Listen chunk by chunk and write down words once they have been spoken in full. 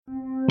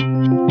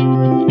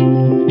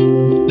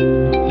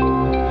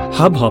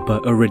Hubhopper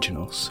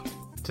Originals.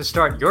 To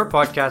start your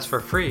podcast for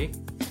free,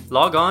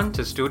 log on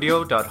to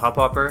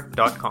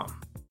studio.hubhopper.com.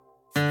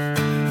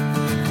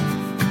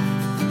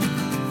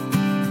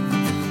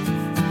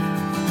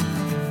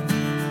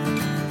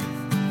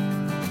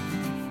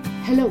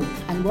 Hello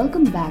and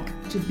welcome back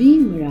to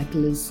Being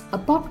Miraculous, a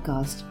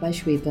podcast by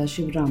Shweta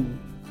Shivaraman.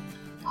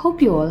 Hope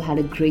you all had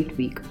a great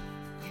week.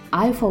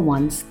 I, for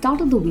one,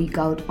 started the week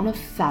out on a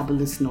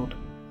fabulous note.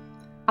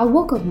 I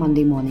woke up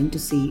Monday morning to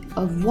see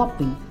a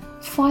whopping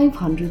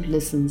 500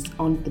 listens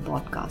on the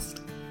podcast.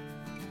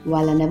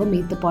 While I never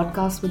made the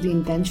podcast with the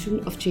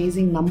intention of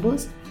chasing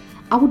numbers,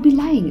 I would be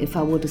lying if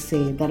I were to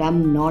say that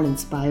I'm not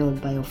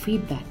inspired by your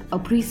feedback,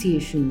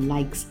 appreciation,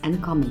 likes,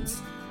 and comments.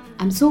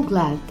 I'm so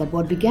glad that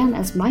what began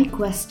as my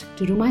quest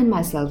to remind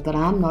myself that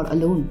I am not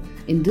alone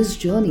in this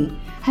journey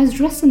has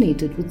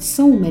resonated with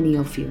so many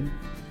of you.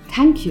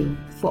 Thank you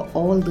for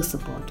all the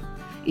support.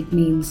 It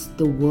means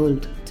the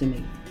world to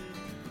me.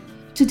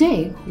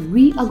 Today,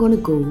 we are going to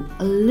go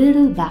a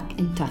little back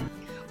in time,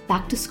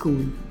 back to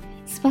school,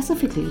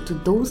 specifically to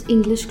those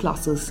English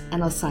classes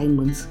and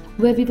assignments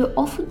where we were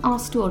often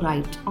asked to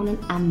write on an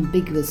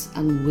ambiguous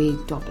and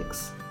vague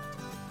topics.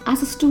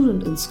 As a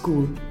student in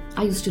school,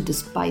 I used to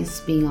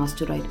despise being asked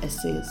to write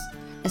essays,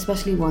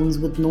 especially ones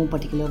with no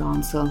particular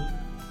answer.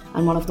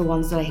 And one of the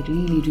ones that I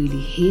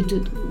really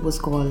hated was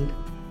called,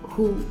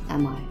 Who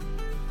Am I?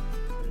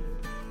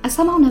 I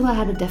somehow never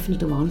had a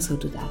definitive answer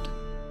to that.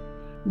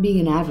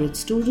 Being an average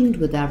student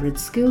with average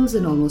skills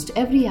in almost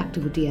every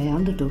activity I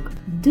undertook,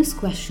 this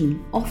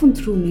question often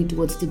threw me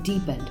towards the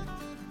deep end,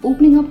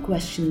 opening up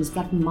questions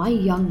that my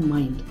young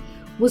mind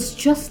was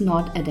just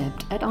not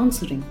adept at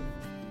answering.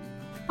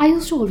 I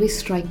used to always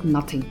strike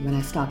nothing when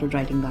I started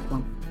writing that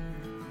one.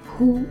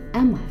 Who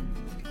am I?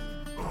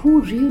 Who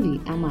really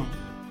am I?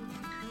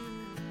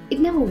 It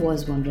never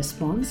was one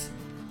response.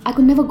 I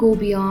could never go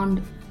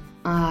beyond,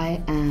 I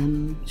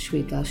am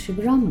Shweta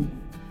Shivaraman.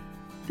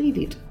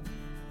 Period.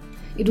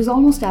 It was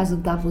almost as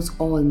if that was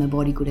all my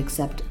body could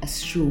accept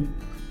as true.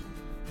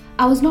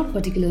 I was not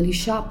particularly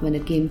sharp when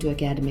it came to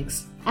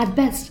academics. At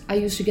best, I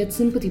used to get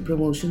sympathy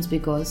promotions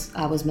because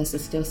I was my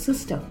sister's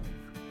sister.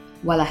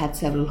 While I had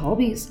several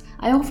hobbies,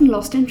 I often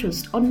lost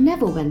interest or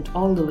never went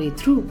all the way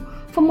through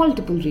for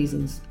multiple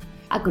reasons.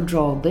 I could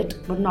draw a bit,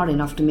 but not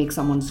enough to make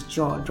someone's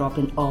jaw drop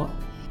in awe.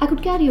 I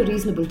could carry a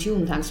reasonable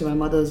tune thanks to my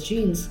mother's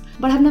genes,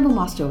 but have never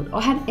mastered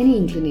or had any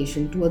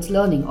inclination towards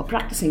learning or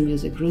practicing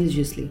music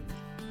religiously.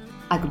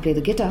 I could play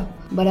the guitar,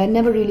 but I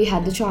never really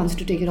had the chance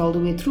to take it all the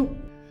way through.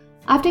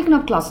 I've taken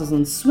up classes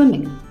in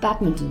swimming,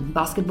 badminton,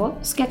 basketball,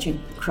 sketching,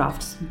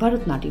 crafts,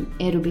 Bharatanatyam,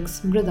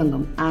 aerobics,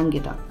 mridangam, and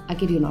guitar. I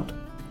kid you not,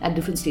 at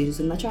different stages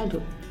in my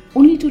childhood.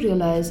 Only to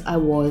realize I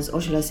was, or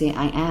should I say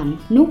I am,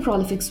 no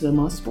prolific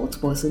swimmer,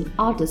 sportsperson,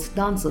 artist,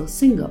 dancer,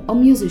 singer, or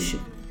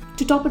musician.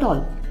 To top it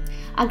all,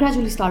 I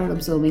gradually started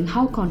observing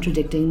how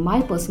contradicting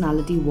my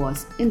personality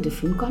was in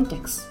different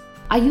contexts.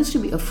 I used to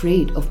be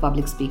afraid of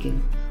public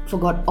speaking,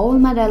 forgot all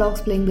my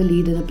dialogues playing the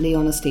lead in a play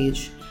on a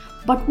stage,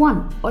 but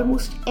won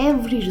almost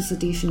every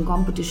recitation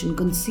competition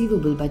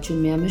conceivable by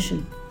Chinmaya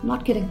Mission.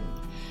 Not kidding.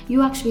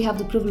 You actually have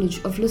the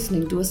privilege of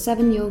listening to a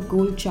 7-year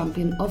gold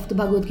champion of the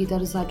Bhagavad Gita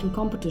recital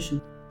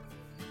competition.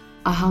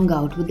 I hung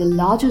out with the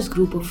largest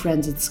group of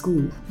friends at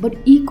school, but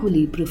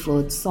equally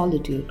preferred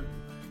solitude.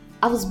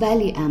 I was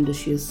barely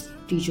ambitious.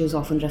 Teachers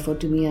often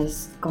referred to me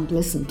as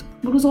complacent,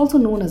 but was also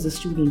known as a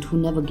student who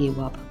never gave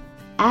up.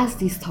 As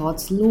these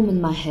thoughts loom in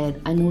my head,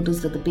 I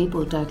noticed that the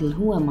paper title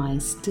Who Am I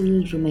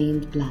still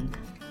remained blank.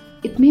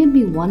 It made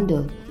me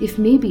wonder if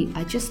maybe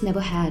I just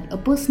never had a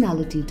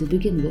personality to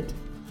begin with.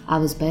 I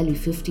was barely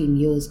 15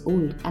 years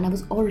old and I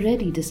was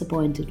already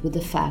disappointed with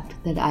the fact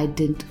that I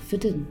didn't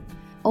fit in.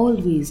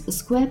 Always a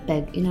square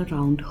peg in a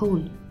round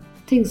hole.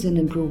 Things didn't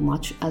improve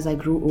much as I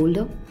grew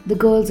older. The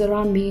girls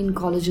around me in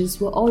colleges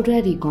were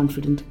already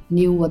confident,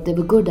 knew what they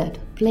were good at,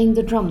 playing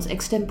the drums,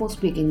 extempo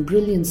speaking,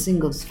 brilliant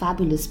singers,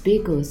 fabulous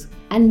bakers,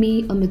 and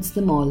me amidst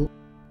them all.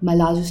 My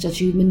largest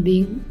achievement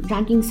being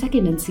ranking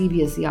second in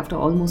CBSE after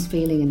almost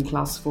failing in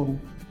class 4.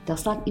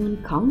 Does that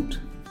even count?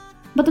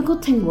 But the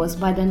good thing was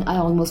by then I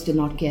almost did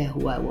not care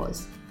who I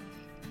was.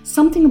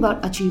 Something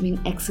about achieving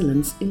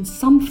excellence in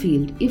some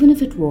field, even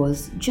if it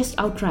was just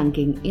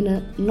outranking in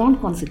a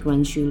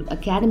non-consequential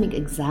academic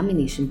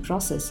examination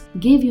process,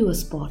 gave you a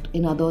spot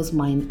in others'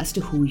 mind as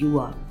to who you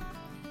are.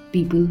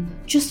 People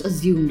just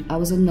assumed I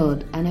was a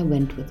nerd and I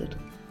went with it.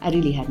 I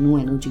really had no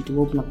energy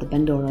to open up the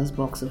Pandora's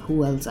box of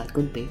who else I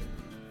could be.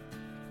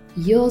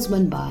 Years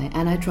went by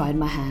and I tried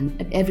my hand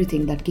at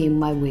everything that came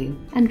my way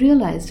and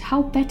realized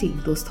how petty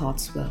those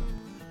thoughts were.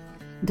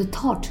 The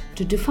thought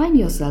to define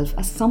yourself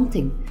as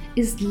something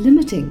is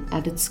limiting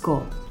at its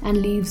core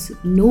and leaves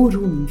no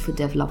room for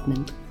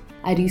development.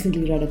 I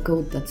recently read a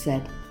quote that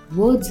said,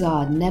 "Words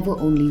are never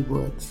only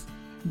words.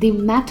 They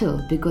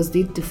matter because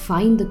they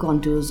define the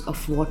contours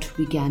of what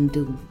we can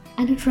do."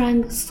 And it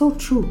rang so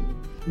true.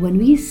 When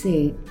we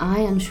say, I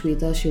am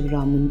Shweta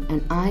Shivaraman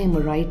and I am a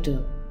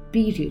writer,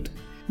 period,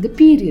 the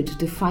period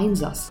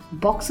defines us,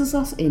 boxes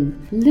us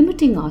in,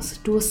 limiting us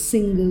to a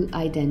single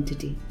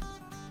identity.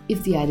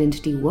 If the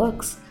identity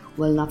works,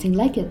 well, nothing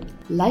like it.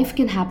 Life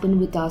can happen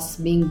with us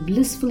being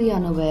blissfully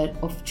unaware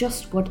of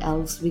just what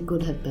else we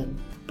could have been.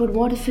 But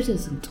what if it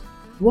isn't?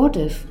 What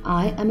if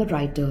I am a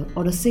writer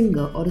or a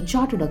singer or a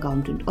chartered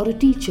accountant or a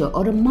teacher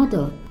or a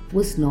mother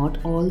was not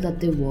all that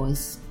there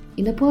was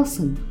in a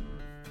person?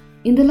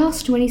 In the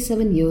last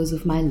 27 years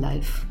of my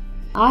life,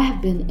 I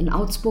have been an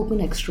outspoken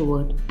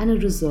extrovert and a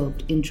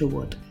reserved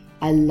introvert.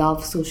 I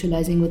love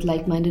socializing with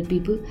like-minded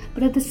people,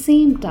 but at the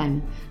same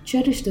time,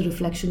 cherish the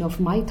reflection of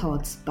my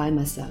thoughts by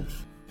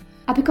myself.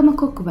 I become a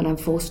cook when I'm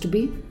forced to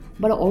be,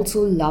 but I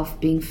also love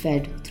being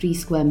fed 3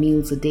 square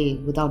meals a day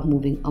without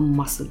moving a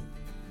muscle.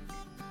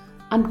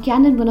 I'm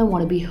candid when I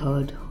want to be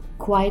heard,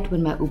 quiet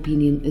when my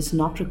opinion is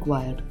not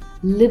required,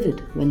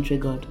 livid when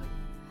triggered.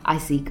 I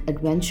seek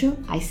adventure,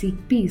 I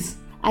seek peace.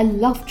 I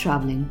love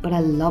traveling, but I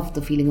love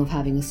the feeling of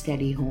having a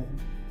steady home.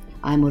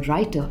 I'm a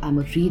writer, I'm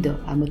a reader,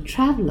 I'm a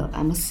traveler,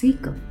 I'm a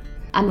seeker.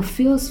 I'm a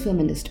fierce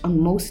feminist on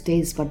most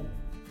days, but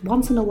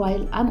once in a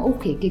while, I'm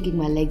okay kicking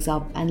my legs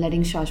up and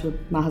letting Shashwat,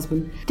 my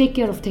husband, take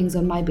care of things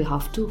on my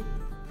behalf too.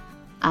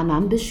 I'm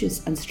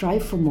ambitious and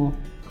strive for more,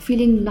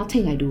 feeling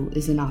nothing I do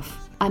is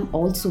enough. I'm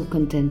also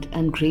content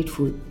and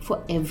grateful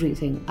for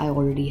everything I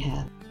already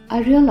have.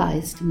 I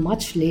realized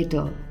much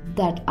later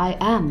that I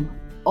am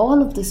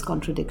all of these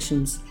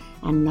contradictions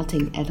and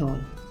nothing at all.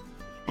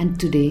 And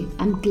today,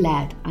 I'm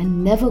glad I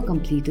never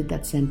completed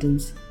that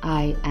sentence,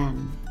 I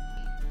am.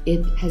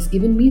 It has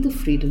given me the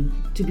freedom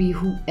to be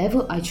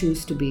whoever I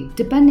choose to be,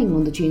 depending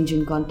on the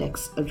changing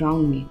context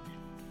around me.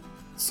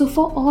 So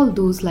for all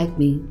those like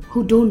me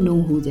who don't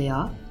know who they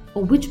are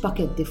or which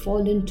bucket they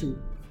fall into,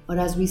 or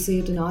as we say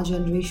it in our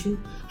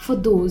generation, for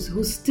those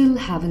who still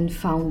haven't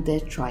found their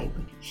tribe,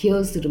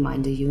 here's the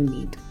reminder you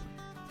need.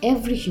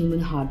 Every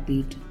human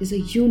heartbeat is a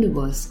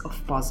universe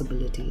of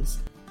possibilities.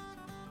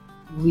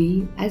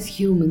 We as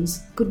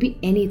humans could be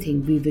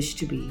anything we wish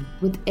to be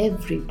with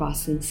every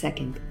passing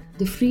second.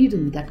 The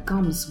freedom that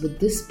comes with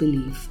this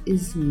belief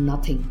is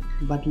nothing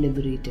but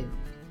liberating.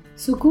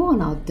 So go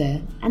on out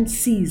there and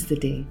seize the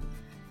day.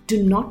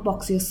 Do not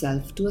box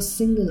yourself to a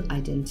single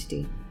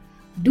identity.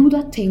 Do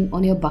that thing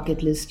on your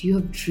bucket list you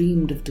have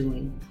dreamed of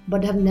doing,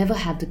 but have never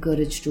had the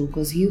courage to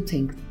because you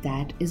think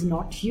that is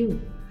not you.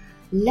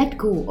 Let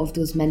go of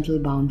those mental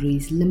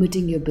boundaries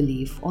limiting your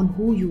belief on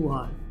who you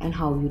are and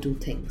how you do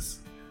things.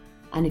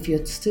 And if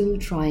you're still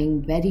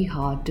trying very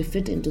hard to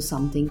fit into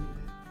something,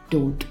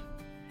 don't.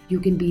 You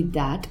can be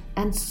that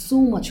and so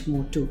much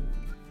more too.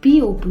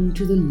 Be open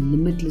to the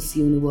limitless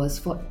universe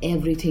for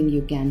everything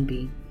you can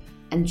be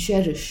and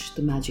cherish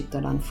the magic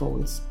that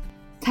unfolds.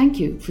 Thank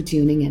you for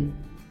tuning in.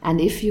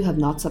 And if you have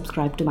not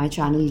subscribed to my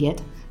channel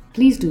yet,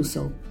 please do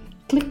so.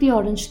 Click the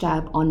orange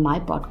tab on my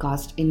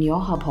podcast in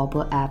your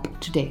Hubhopper app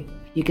today.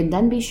 You can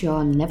then be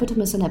sure never to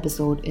miss an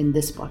episode in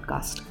this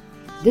podcast.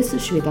 This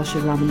is Shweta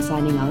Shivraman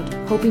signing out,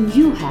 hoping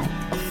you have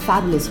a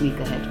fabulous week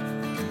ahead.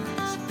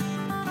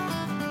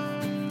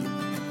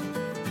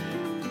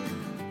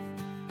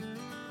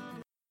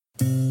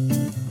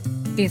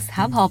 इस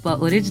Hubhopper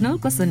original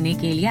को सुनने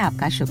के लिए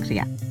आपका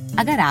शुक्रिया।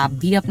 अगर आप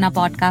भी अपना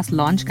पॉडकास्ट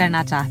लॉन्च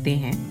करना चाहते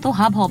हैं, तो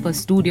हब हॉपर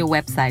स्टूडियो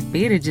वेबसाइट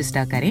पे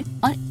रजिस्टर करें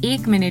और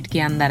 1 मिनट के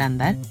अंदर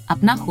अंदर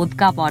अपना खुद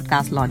का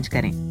पॉडकास्ट लॉन्च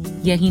करें।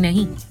 यही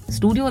नहीं,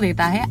 स्टूडियो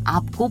देता है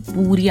आपको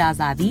पूरी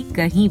आजादी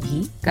कहीं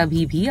भी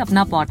कभी भी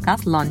अपना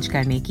पॉडकास्ट लॉन्च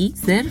करने की,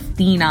 सिर्फ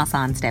 3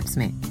 आसान स्टेप्स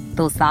में।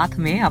 तो साथ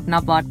में अपना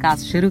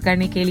पॉडकास्ट शुरू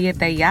करने के लिए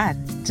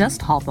तैयार?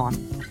 Just hop on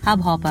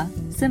Hubhopper,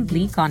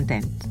 simply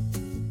content.